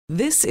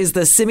This is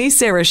the Simi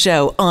Sara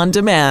Show on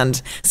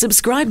demand.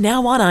 Subscribe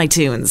now on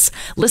iTunes.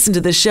 Listen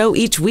to the show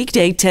each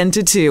weekday 10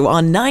 to 2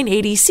 on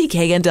 980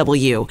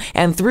 CKNW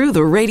and through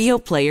the Radio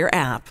Player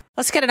app.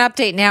 Let's get an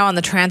update now on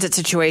the transit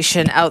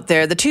situation out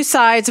there. The two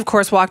sides, of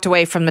course, walked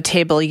away from the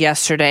table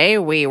yesterday.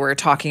 We were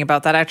talking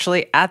about that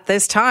actually at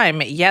this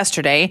time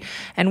yesterday,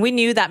 and we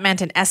knew that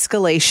meant an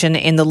escalation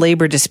in the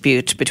labor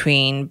dispute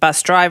between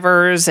bus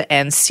drivers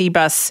and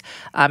CBus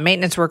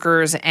maintenance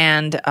workers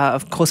and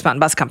Coast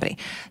Mountain Bus Company.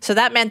 So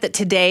that meant that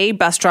today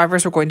bus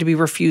drivers were going to be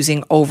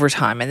refusing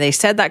overtime, and they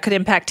said that could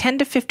impact 10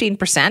 to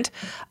 15%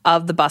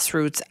 of the bus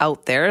routes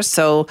out there.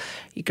 So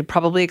you could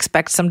probably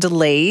expect some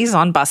delays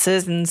on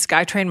buses, and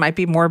SkyTrain might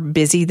be more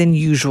busy than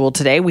usual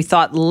today. We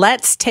thought,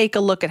 let's take a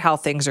look at how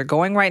things are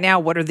going right now.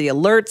 What are the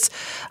alerts?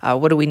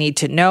 What do we need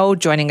to know?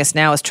 Joining us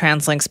now is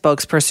TransLink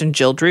spokesperson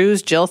Jill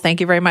Drews. Jill, thank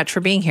you very much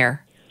for being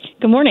here.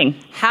 Good morning.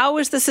 How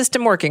is the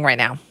system working right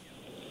now?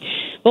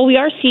 Well, we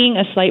are seeing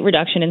a slight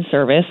reduction in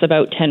service,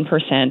 about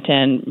 10%,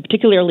 and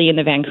particularly in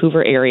the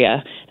Vancouver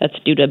area. That's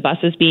due to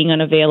buses being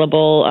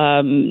unavailable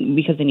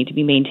because they need to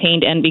be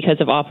maintained and because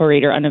of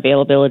operator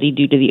unavailability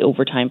due to the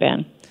overtime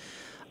ban.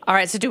 All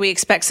right, so do we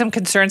expect some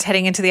concerns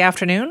heading into the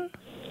afternoon?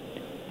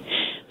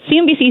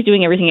 CMBC is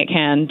doing everything it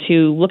can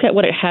to look at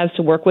what it has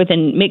to work with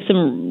and make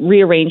some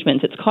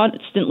rearrangements. It's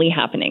constantly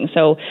happening.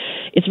 So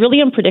it's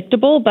really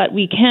unpredictable, but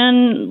we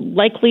can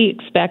likely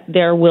expect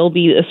there will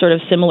be a sort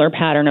of similar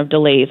pattern of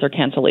delays or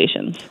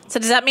cancellations. So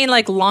does that mean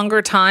like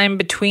longer time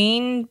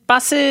between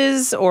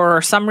buses,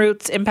 or some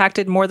routes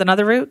impacted more than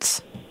other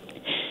routes?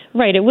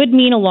 Right, it would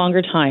mean a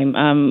longer time.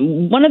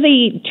 One of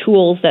the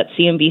tools that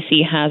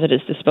CMBC has at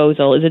its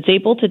disposal is it's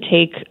able to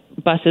take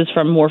buses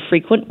from more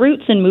frequent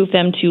routes and move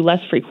them to less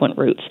frequent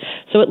routes.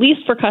 So at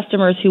least for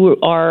customers who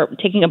are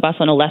taking a bus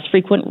on a less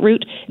frequent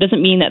route, it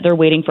doesn't mean that they're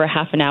waiting for a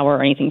half an hour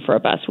or anything for a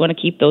bus. We want to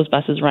keep those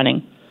buses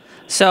running.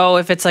 So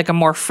if it's like a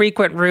more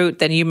frequent route,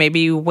 then you may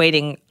be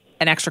waiting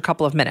an extra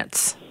couple of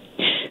minutes.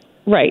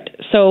 Right.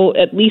 So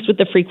at least with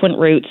the frequent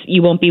routes,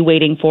 you won't be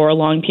waiting for a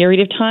long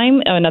period of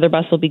time. Another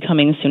bus will be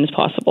coming as soon as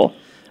possible.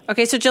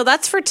 Okay, so Jill,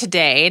 that's for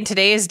today, and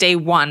today is day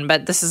one,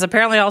 but this is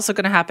apparently also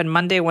going to happen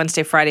Monday,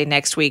 Wednesday, Friday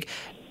next week.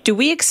 Do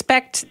we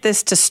expect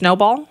this to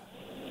snowball?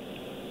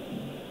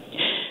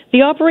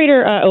 The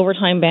operator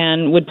overtime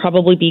ban would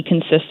probably be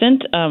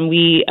consistent.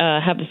 We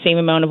have the same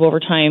amount of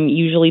overtime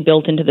usually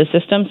built into the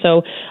system,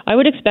 so I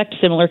would expect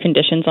similar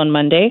conditions on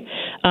Monday.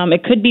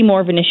 It could be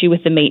more of an issue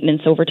with the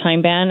maintenance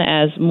overtime ban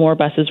as more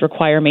buses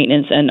require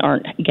maintenance and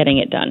aren't getting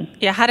it done.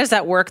 Yeah, how does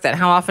that work then?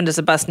 How often does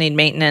a bus need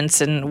maintenance,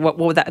 and what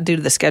would that do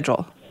to the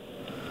schedule?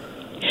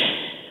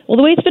 Well,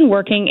 the way it's been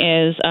working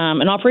is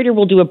an operator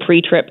will do a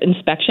pre-trip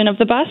inspection of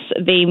the bus.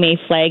 They may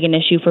flag an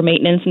issue for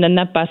maintenance, and then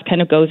that bus kind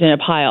of goes in a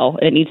pile.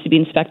 It needs to be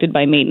inspected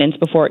by maintenance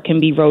before it can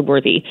be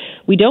roadworthy.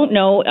 We don't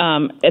know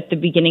at the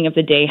beginning of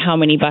the day how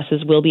many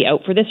buses will be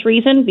out for this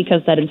reason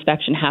because that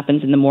inspection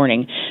happens in the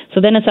morning.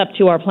 So then it's up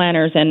to our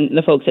planners and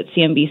the folks at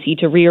CMBC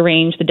to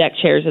rearrange the deck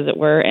chairs, as it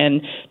were,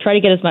 and try to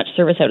get as much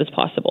service out as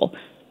possible.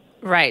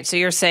 Right. So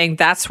you're saying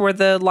that's where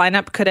the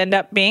lineup could end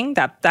up being?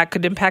 That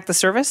could impact the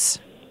service?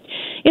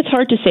 It's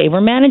hard to say.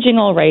 We're managing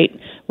all right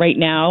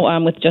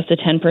now with just a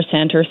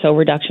 10% or so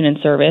reduction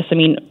in service. I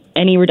mean,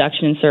 any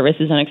reduction in service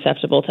is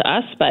unacceptable to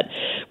us, but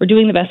we're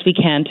doing the best we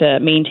can to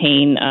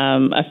maintain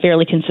a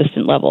fairly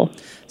consistent level.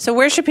 So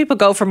where should people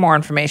go for more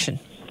information?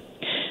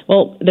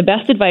 Well, the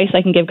best advice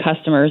I can give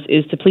customers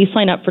is to please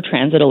sign up for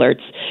Transit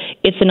Alerts.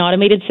 It's an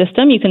automated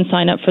system. You can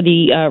sign up for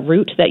the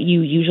route that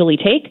you usually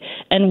take,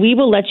 and we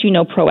will let you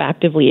know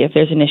proactively if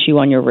there's an issue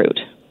on your route.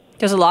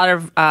 There's a lot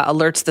of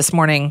alerts this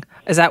morning.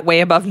 Is that way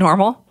above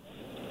normal?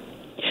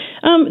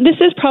 This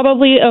is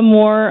probably a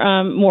more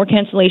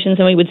cancellations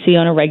than we would see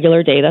on a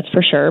regular day, that's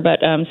for sure.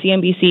 But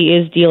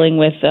CMBC is dealing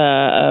with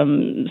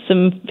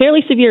some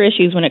fairly severe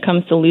issues when it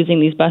comes to losing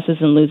these buses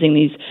and losing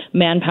these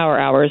manpower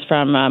hours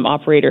from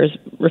operators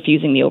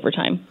refusing the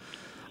overtime.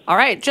 All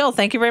right, Jill,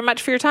 thank you very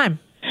much for your time.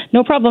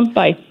 No problem.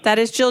 Bye. That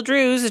is Jill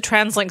Drews, a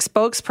TransLink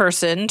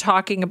spokesperson,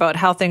 talking about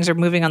how things are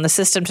moving on the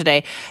system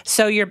today.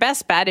 So your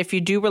best bet, if you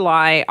do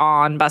rely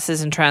on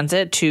buses and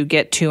transit to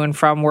get to and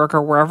from work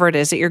or wherever it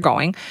is that you're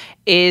going,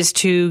 is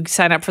to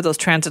sign up for those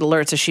transit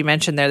alerts, as she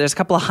mentioned there. There's a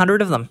couple of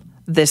hundred of them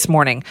this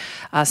morning.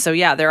 So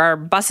yeah, there are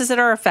buses that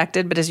are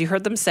affected, but as you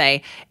heard them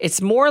say,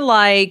 it's more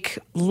like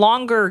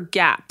longer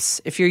gaps.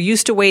 If you're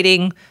used to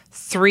waiting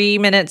 3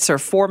 minutes or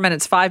 4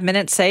 minutes, 5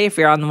 minutes, say, if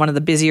you're on one of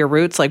the busier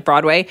routes like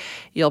Broadway,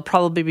 you'll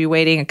probably be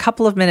waiting a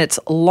couple of minutes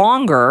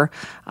longer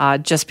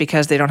just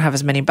because they don't have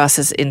as many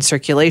buses in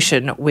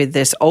circulation with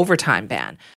this overtime ban.